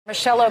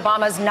Michelle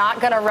Obama's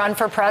not going to run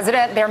for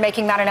president. They're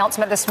making that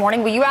announcement this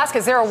morning. Will you ask,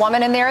 is there a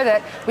woman in there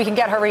that we can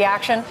get her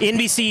reaction?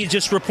 NBC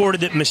just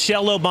reported that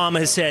Michelle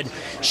Obama has said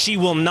she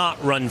will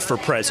not run for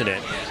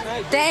president.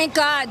 Thank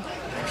God.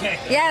 Okay.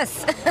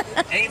 Yes.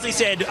 Ainsley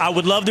said, I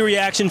would love the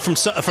reaction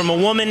from a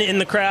woman in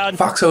the crowd.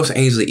 Fox host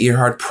Ainsley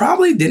Earhardt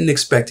probably didn't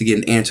expect to get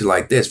an answer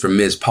like this from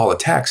Ms. Paula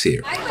Tax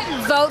here. I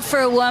wouldn't vote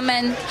for a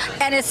woman,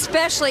 and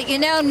especially,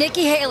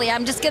 Nikki Haley,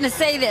 I'm just going to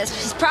say this.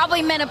 She's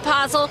probably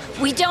menopausal.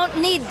 We don't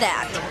need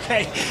that.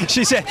 Okay.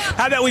 She said,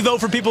 how about we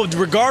vote for people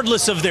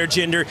regardless of their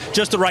gender,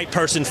 just the right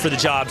person for the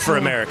job for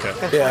America?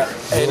 Yeah,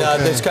 and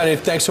that's kind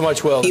of, thanks so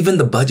much, Will. Even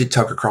the budget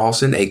Tucker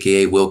Carlson,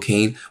 a.k.a. Will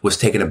Cain, was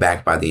taken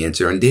aback by the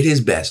answer and did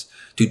his best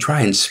to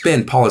try and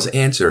spin Paula's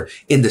answer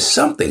into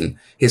something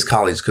his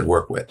colleagues could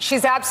work with.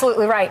 She's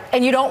absolutely right.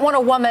 And you don't want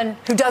a woman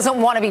who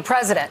doesn't want to be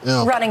president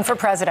running for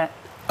president.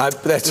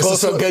 That's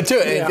also good, too.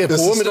 Yeah. If a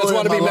woman doesn't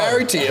want to be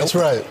married to you. That's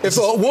right. If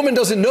a woman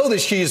doesn't know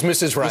that she is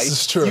Mrs. Right, this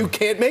is true. You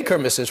can't make her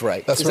Mrs.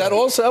 Right. That's is that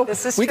also?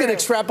 This is we true. can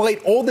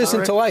extrapolate all this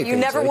into life. You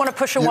never want to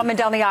push a woman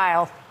down the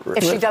aisle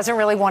if she doesn't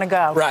really want to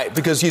go. Right,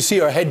 because you see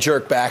her head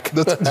jerk back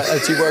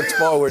as she works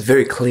forward. It's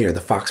very clear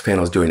the Fox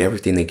panel is doing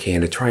everything they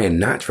can to try and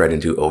not tread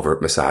into overt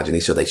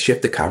misogyny, so they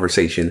shift the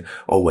conversation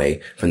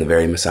away from the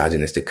very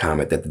misogynistic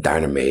comment that the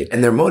diner made.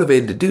 And they're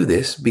motivated to do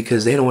this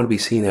because they don't want to be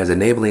seen as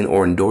enabling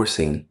or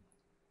endorsing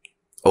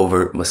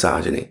overt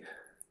misogyny.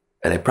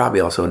 And they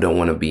probably also don't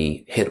want to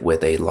be hit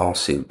with a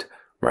lawsuit,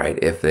 right,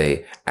 if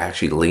they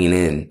actually lean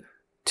in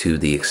to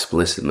the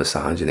explicit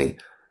misogyny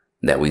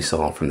that we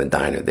saw from the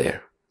diner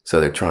there. So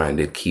they're trying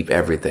to keep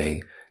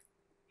everything,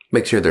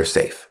 make sure they're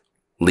safe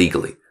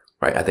legally,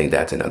 right? I think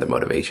that's another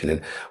motivation.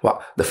 And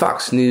while the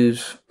Fox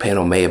News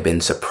panel may have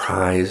been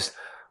surprised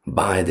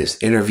by this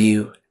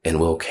interview and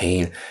Will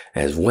Cain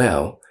as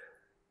well,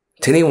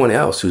 to anyone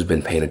else who's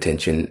been paying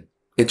attention,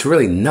 it's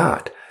really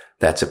not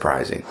that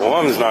surprising. A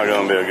woman's not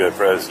going to be a good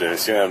president.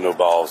 She don't have no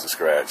balls to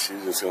scratch.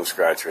 She's just going to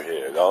scratch her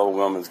head. All a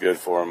woman's good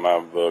for in my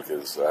book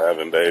is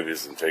having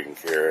babies and taking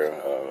care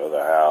of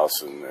the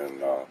house.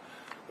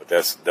 But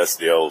that's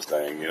the old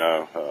thing,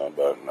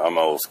 but I'm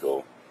old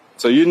school.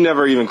 So you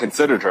never even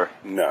considered her?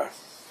 No.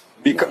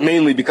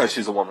 Mainly because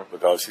she's a woman?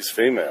 Because she's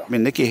female. I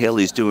mean, Nikki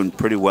Haley's doing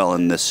pretty well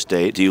in this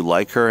state. Do you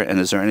like her? And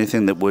is there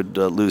anything that would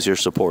lose your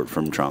support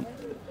from Trump?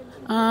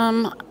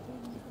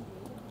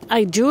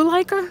 I do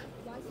like her.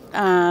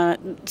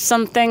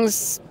 Some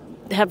things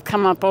have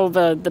come up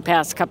over the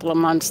past couple of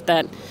months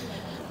that,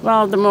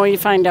 well, the more you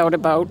find out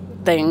about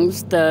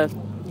things, the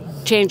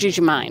changes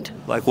your mind.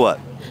 Like what?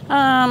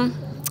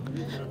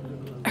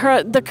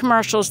 The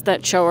commercials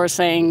that show her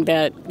saying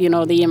that,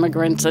 the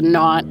immigrants are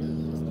not,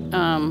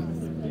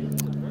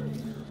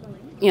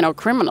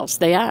 criminals.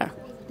 They are.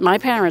 My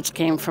parents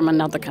came from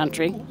another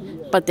country,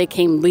 but they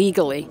came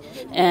legally,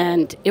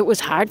 and it was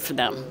hard for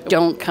them.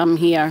 Don't come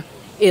here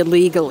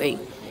illegally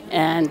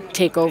and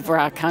take over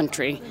our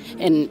country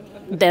and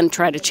then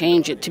try to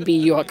change it to be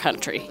your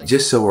country.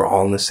 Just so we're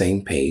all on the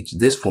same page,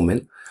 this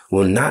woman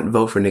will not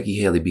vote for Nikki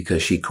Haley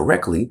because she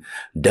correctly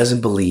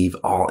doesn't believe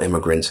all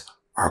immigrants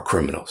are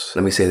criminals.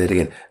 Let me say that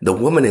again. The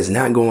woman is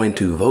not going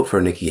to vote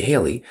for Nikki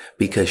Haley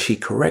because she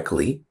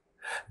correctly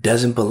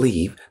doesn't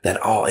believe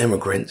that all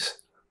immigrants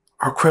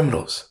are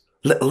criminals.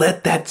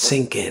 Let that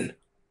sink in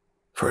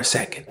for a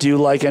second. Do you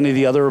like any of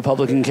the other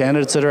Republican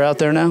candidates that are out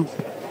there now?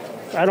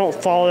 I don't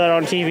follow that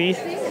on TV.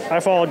 I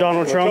follow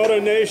Donald Trump.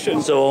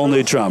 Nation. So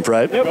only Trump,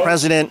 right? Yep.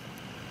 President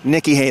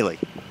Nikki Haley.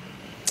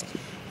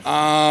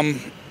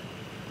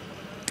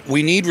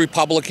 We need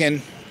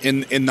Republican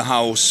in the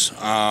House.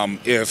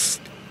 If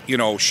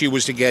she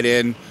was to get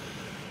in,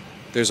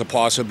 there's a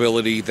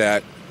possibility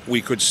that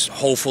we could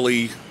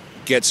hopefully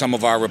get some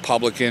of our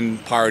Republican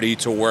party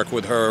to work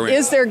with her.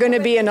 Is there going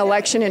to be an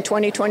election in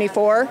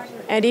 2024?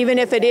 And even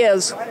if it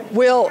is,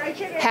 will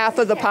half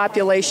of the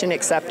population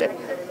accept it?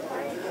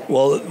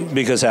 Well,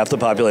 because half the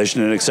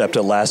population didn't accept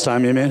it last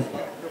time, you mean?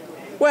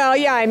 Well,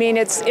 yeah, I mean,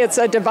 it's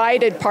a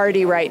divided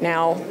party right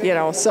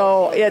now,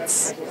 so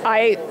it's,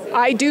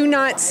 I do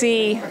not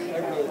see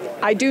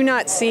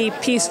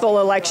peaceful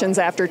elections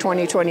after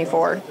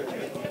 2024.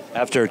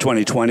 After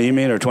 2020, you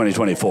mean, or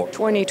 2024?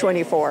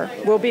 2024.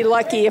 We'll be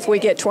lucky if we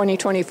get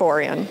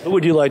 2024 in. Who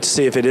would you like to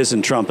see if it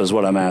isn't Trump, is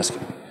what I'm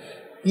asking?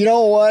 You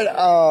know what?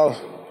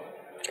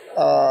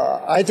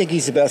 I think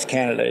he's the best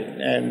candidate,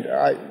 and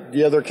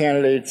the other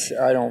candidates,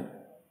 I don't,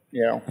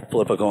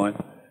 Flip a coin?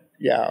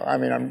 Yeah, I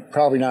mean, I'm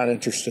probably not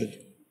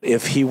interested.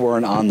 If he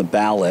weren't on the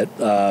ballot,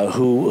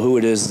 who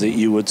it is that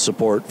you would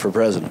support for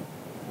president?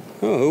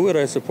 Oh, who would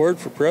I support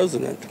for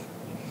president?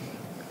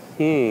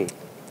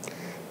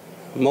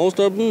 Most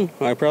of them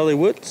I probably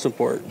would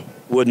support.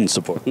 Wouldn't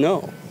support?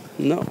 No.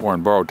 We're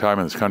on borrowed time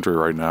in this country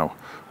right now.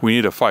 We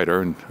need a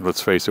fighter, and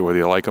let's face it, whether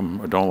you like him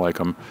or don't like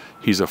him,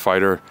 he's a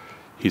fighter.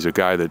 He's a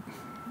guy that,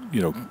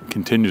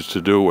 continues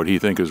to do what he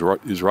thinks is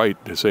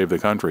right to save the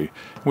country.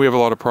 We have a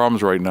lot of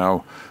problems right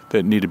now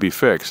that need to be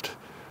fixed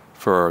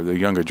for the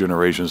younger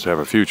generations to have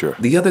a future.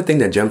 The other thing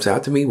that jumps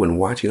out to me when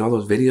watching all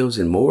those videos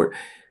and more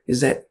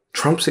is that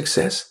Trump's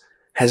success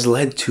has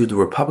led to the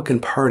Republican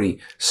Party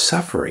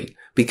suffering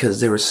because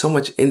there is so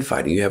much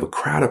infighting. You have a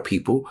crowd of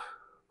people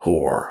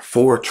who are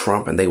for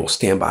Trump and they will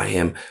stand by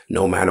him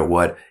no matter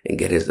what and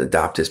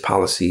adopt his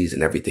policies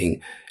and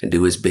everything and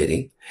do his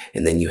bidding.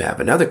 And then you have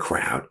another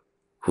crowd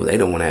who they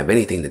don't want to have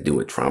anything to do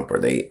with Trump, or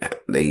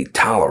they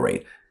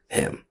tolerate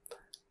him.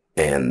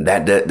 And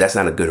that's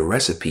not a good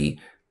recipe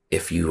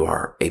if you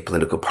are a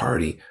political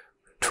party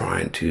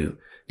trying to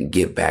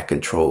get back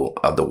control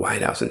of the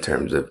White House in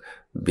terms of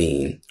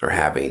being or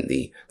having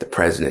the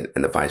president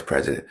and the vice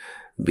president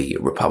be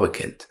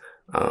Republicans.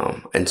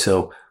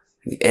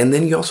 And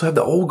then you also have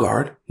the old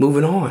guard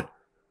moving on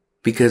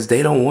because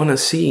they don't want to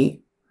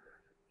see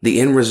the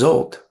end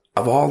result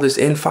of all this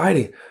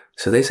infighting.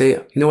 So they say,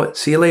 you know what?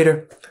 See you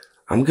later.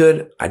 I'm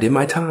good. I did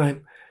my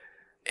time.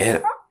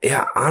 And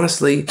yeah,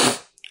 honestly,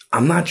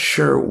 I'm not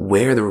sure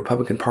where the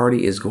Republican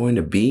Party is going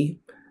to be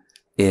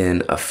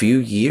in a few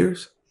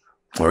years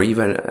or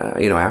even,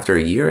 after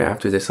a year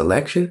after this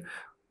election,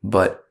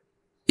 but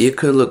it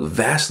could look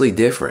vastly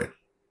different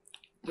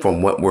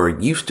from what we're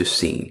used to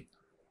seeing,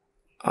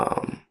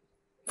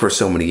 for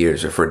so many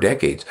years or for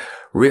decades,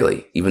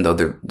 really, even though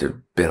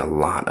there've been a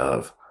lot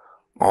of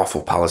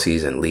awful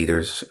policies and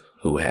leaders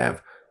who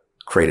have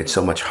created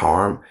so much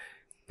harm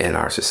in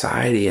our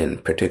society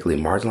and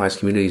particularly marginalized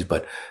communities.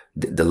 But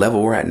the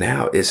level we're at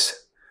now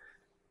is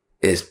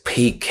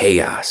peak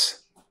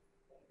chaos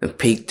and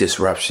peak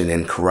disruption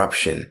and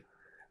corruption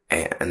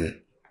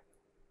and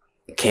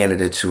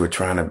candidates who are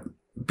trying to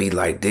be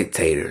like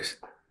dictators.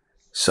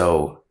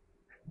 So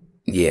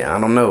yeah, I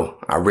don't know.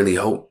 I really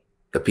hope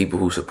the people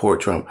who support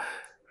Trump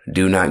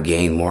do not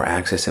gain more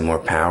access and more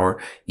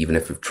power, even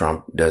if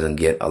Trump doesn't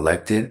get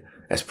elected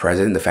as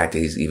president. The fact that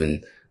he's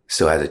even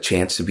still has a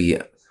chance to be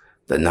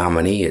the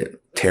nominee is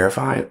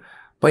terrifying.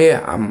 But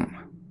yeah,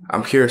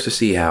 I'm curious to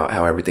see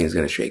how everything's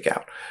going to shake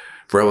out.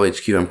 For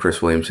LHQ, I'm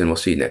Chris Williamson. We'll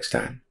see you next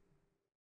time.